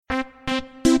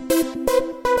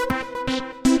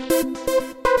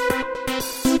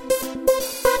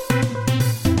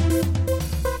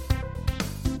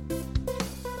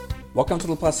Welcome to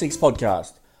the Plus Six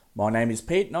podcast. My name is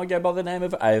Pete and I go by the name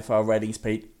of AFR Ratings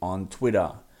Pete on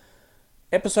Twitter.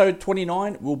 Episode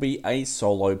 29 will be a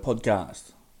solo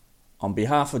podcast. On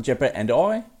behalf of Jeppa and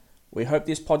I, we hope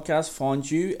this podcast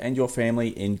finds you and your family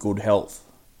in good health.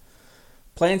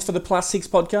 Plans for the Plus Six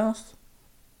podcast?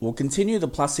 We'll continue the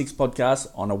Plus Six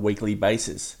podcast on a weekly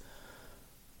basis.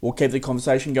 We'll keep the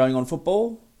conversation going on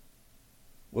football.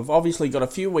 We've obviously got a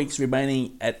few weeks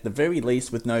remaining at the very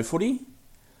least with no footy.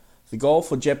 The goal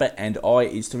for Jeppa and I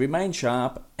is to remain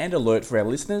sharp and alert for our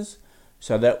listeners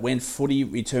so that when footy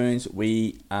returns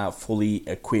we are fully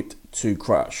equipped to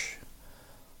crush.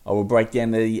 I will break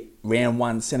down the round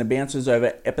 1 centre bounces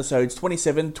over episodes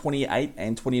 27, 28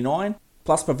 and 29,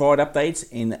 plus provide updates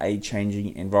in a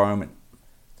changing environment.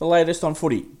 The latest on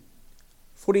footy.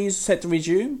 Footy is set to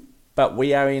resume, but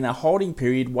we are in a holding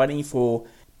period waiting for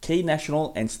key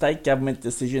national and state government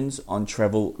decisions on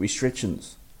travel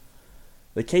restrictions.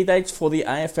 The key dates for the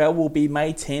AFL will be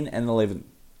May 10 and 11.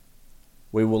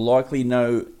 We will likely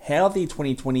know how the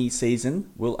 2020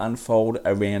 season will unfold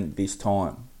around this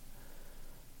time.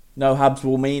 No hubs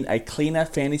will mean a cleaner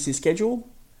fantasy schedule.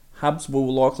 Hubs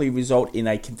will likely result in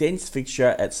a condensed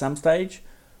fixture at some stage,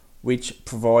 which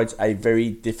provides a very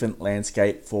different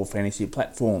landscape for fantasy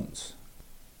platforms.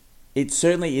 It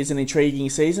certainly is an intriguing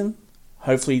season.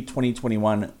 Hopefully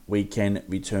 2021 we can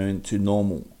return to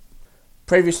normal.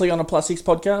 Previously on a Plus Six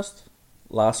podcast,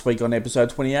 last week on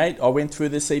episode 28, I went through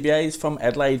the CBAs from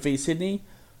Adelaide v Sydney,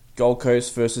 Gold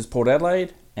Coast versus Port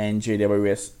Adelaide, and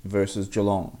GWS versus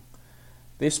Geelong.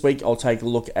 This week I'll take a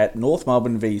look at North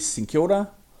Melbourne v St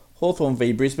Kilda, Hawthorn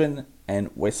v Brisbane, and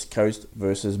West Coast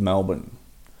versus Melbourne.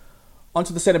 On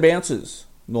to the centre bounces.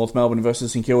 North Melbourne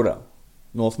versus St Kilda.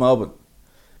 North Melbourne.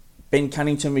 Ben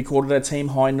Cunnington recorded a team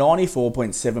high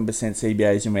 94.7%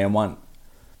 CBAs in round 1.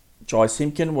 Jai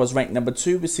Simpkin was ranked number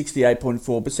 2 with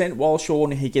 68.4%, while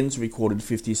Sean Higgins recorded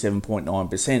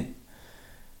 57.9%.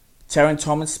 Taron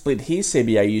Thomas split his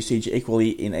CBA usage equally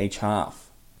in each half.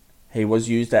 He was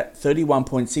used at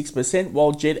 31.6%,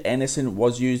 while Jed Anderson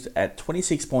was used at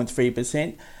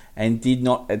 26.3% and did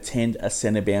not attend a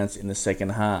centre bounce in the second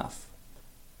half.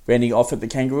 Rounding off at the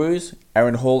Kangaroos,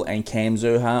 Aaron Hall and Cam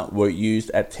Zurhaar were used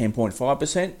at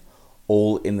 10.5%,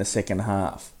 all in the second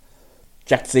half.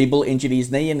 Jack Ziebell injured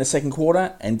his knee in the second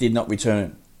quarter and did not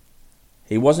return.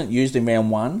 He wasn't used in round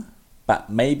 1, but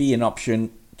may be an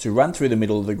option to run through the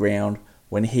middle of the ground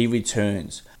when he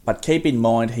returns, but keep in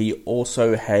mind he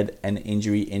also had an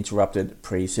injury-interrupted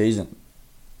pre-season.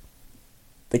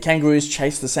 The Kangaroos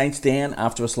chased the Saints down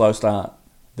after a slow start.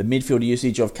 The midfield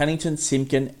usage of Cunnington,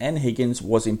 Simpkin and Higgins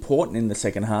was important in the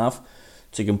second half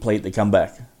to complete the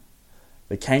comeback.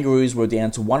 The Kangaroos were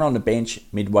down to 1 on the bench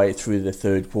midway through the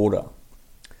third quarter.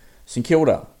 St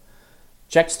Kilda.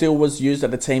 Jack Steele was used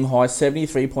at a team high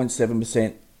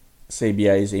 73.7%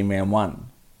 CBAs in round 1.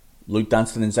 Luke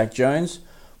Dunstan and Zach Jones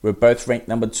were both ranked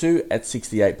number 2 at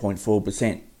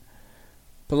 68.4%.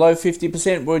 Below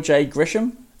 50% were Jay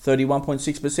Gresham,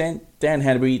 31.6%, Dan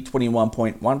Hanbury,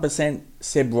 21.1%,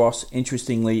 Seb Ross,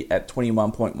 interestingly, at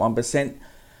 21.1%,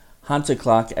 Hunter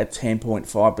Clark at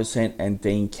 10.5%, and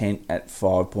Dean Kent at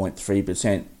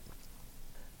 5.3%.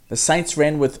 The Saints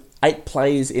ran with 8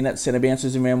 players in at centre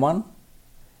bounces in round 1.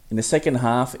 In the second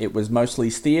half, it was mostly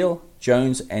Steele,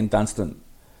 Jones and Dunstan.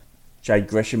 Jay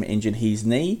Gresham injured his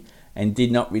knee and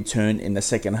did not return in the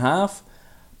second half,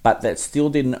 but that still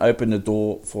didn't open the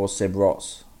door for Seb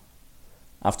Ross.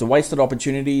 After wasted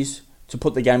opportunities to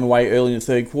put the game away early in the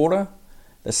third quarter,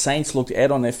 the Saints looked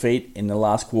out on their feet in the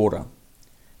last quarter.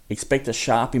 Expect a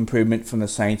sharp improvement from the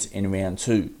Saints in round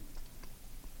 2.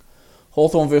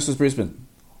 Hawthorn versus Brisbane.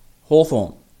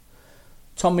 Hawthorn.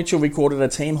 Tom Mitchell recorded a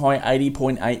team high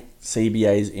 80.8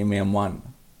 CBAs in round 1.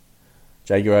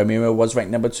 Jaeger O'Meara was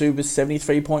ranked number 2 with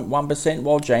 73.1%,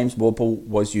 while James Worpel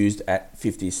was used at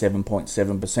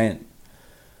 57.7%.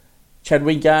 Chad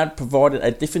Wingard provided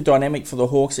a different dynamic for the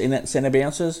Hawks in at centre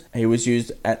bounces. He was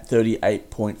used at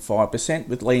 38.5%,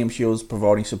 with Liam Shields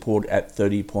providing support at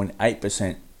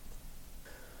 30.8%.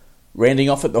 Rounding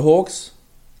off at the Hawks,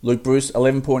 Luke Bruce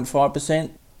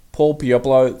 11.5%, Paul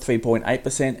Piopolo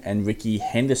 3.8% and Ricky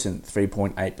Henderson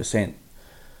 3.8%.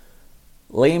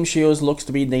 Liam Shields looks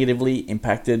to be negatively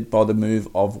impacted by the move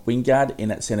of Wingard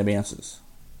in at centre bounces.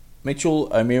 Mitchell,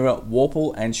 O'Meara,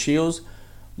 Worpel and Shields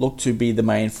look to be the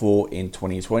main 4 in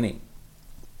 2020.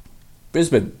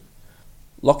 Brisbane.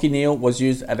 Lachie Neale was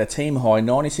used at a team high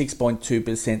 96.2%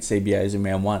 CBAs in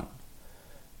round 1.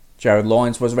 Jared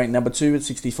Lyons was ranked number 2 at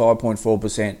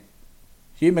 65.4%.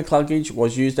 Hugh McCluggage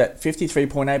was used at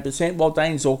 53.8%, while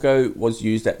Dane Zorko was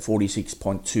used at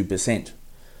 46.2%.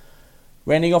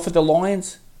 Rounding off at the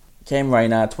Lions, Cam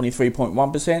Rayner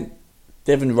 23.1%,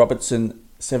 Devin Robertson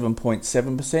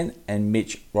 7.7%, and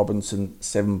Mitch Robinson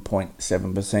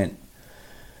 7.7%.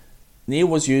 Neal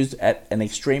was used at an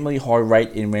extremely high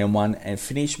rate in round 1 and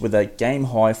finished with a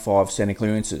game-high 5 centre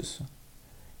clearances.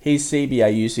 His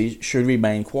CBA usage should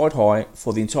remain quite high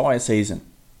for the entire season.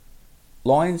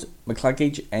 Lions,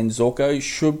 McCluggage and Zorko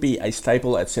should be a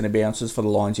staple at centre bounces for the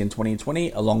Lions in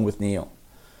 2020 along with Neal.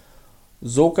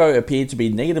 Zorko appeared to be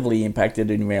negatively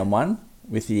impacted in round 1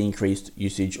 with the increased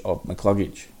usage of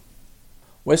McCluggage.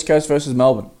 West Coast versus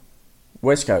Melbourne.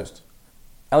 West Coast.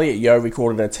 Elliot Yeo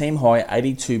recorded a team-high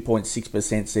 82.6%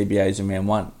 CBAs in round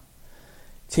 1.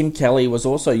 Tim Kelly was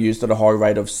also used at a high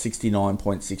rate of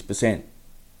 69.6%.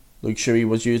 Luke Shuey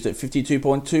was used at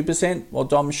 52.2%, while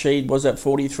Dom Sheed was at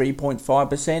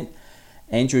 43.5%,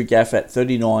 Andrew Gaff at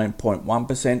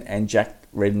 39.1%, and Jack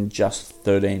Redden just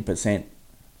 13%.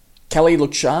 Kelly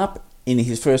looked sharp in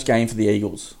his first game for the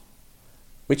Eagles,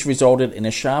 which resulted in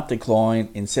a sharp decline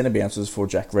in centre bounces for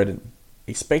Jack Redden.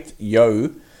 Expect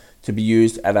Yeo to be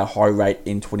used at a high rate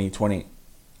in 2020.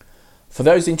 For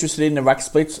those interested in the ruck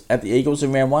splits at the Eagles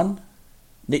in round 1,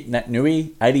 Nick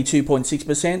Naitanui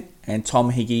 82.6% and Tom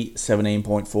Hickey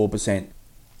 17.4%.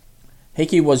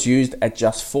 Hickey was used at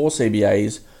just 4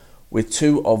 CBAs, with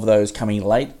 2 of those coming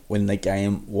late when the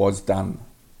game was done.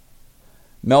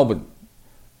 Melbourne.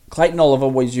 Clayton Oliver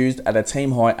was used at a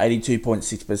team-high 82.6%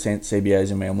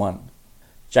 CBAs in round 1.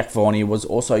 Jack Viney was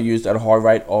also used at a high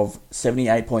rate of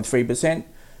 78.3%,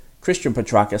 Christian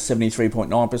Petrarca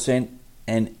 73.9%,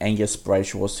 and Angus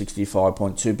Brayshaw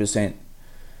 65.2%.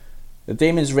 The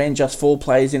Demons ran just 4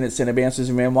 plays in at centre bounces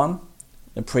in round 1.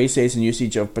 The pre-season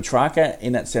usage of Petrarca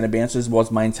in at centre bounces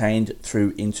was maintained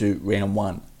through into round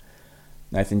 1.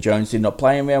 Nathan Jones did not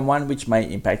play in round 1, which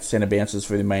may impact centre bounces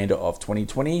for the remainder of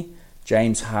 2020.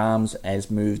 James Harms has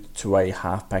moved to a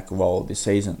halfback role this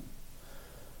season.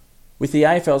 With the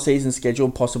AFL season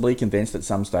schedule possibly condensed at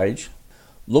some stage,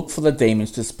 look for the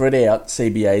Demons to spread out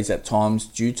CBAs at times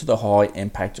due to the high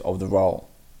impact of the role.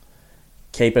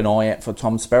 Keep an eye out for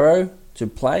Tom Sparrow to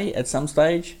play at some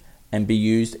stage and be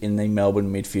used in the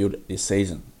Melbourne midfield this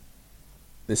season.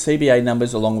 The CBA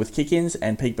numbers along with kick-ins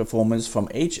and peak performers from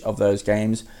each of those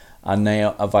games are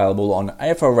now available on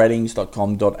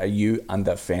aflratings.com.au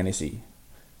under Fantasy.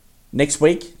 Next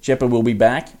week, Jeppa will be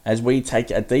back as we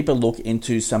take a deeper look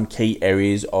into some key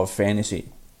areas of fantasy.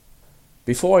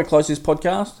 Before I close this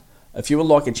podcast, if you would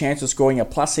like a chance of scoring a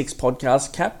 +6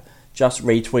 podcast cap, just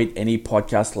retweet any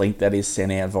podcast link that is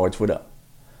sent out via Twitter.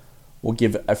 We'll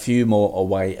give a few more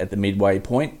away at the midway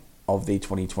point of the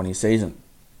 2020 season.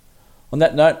 On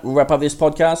that note, we'll wrap up this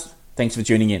podcast. Thanks for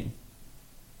tuning in.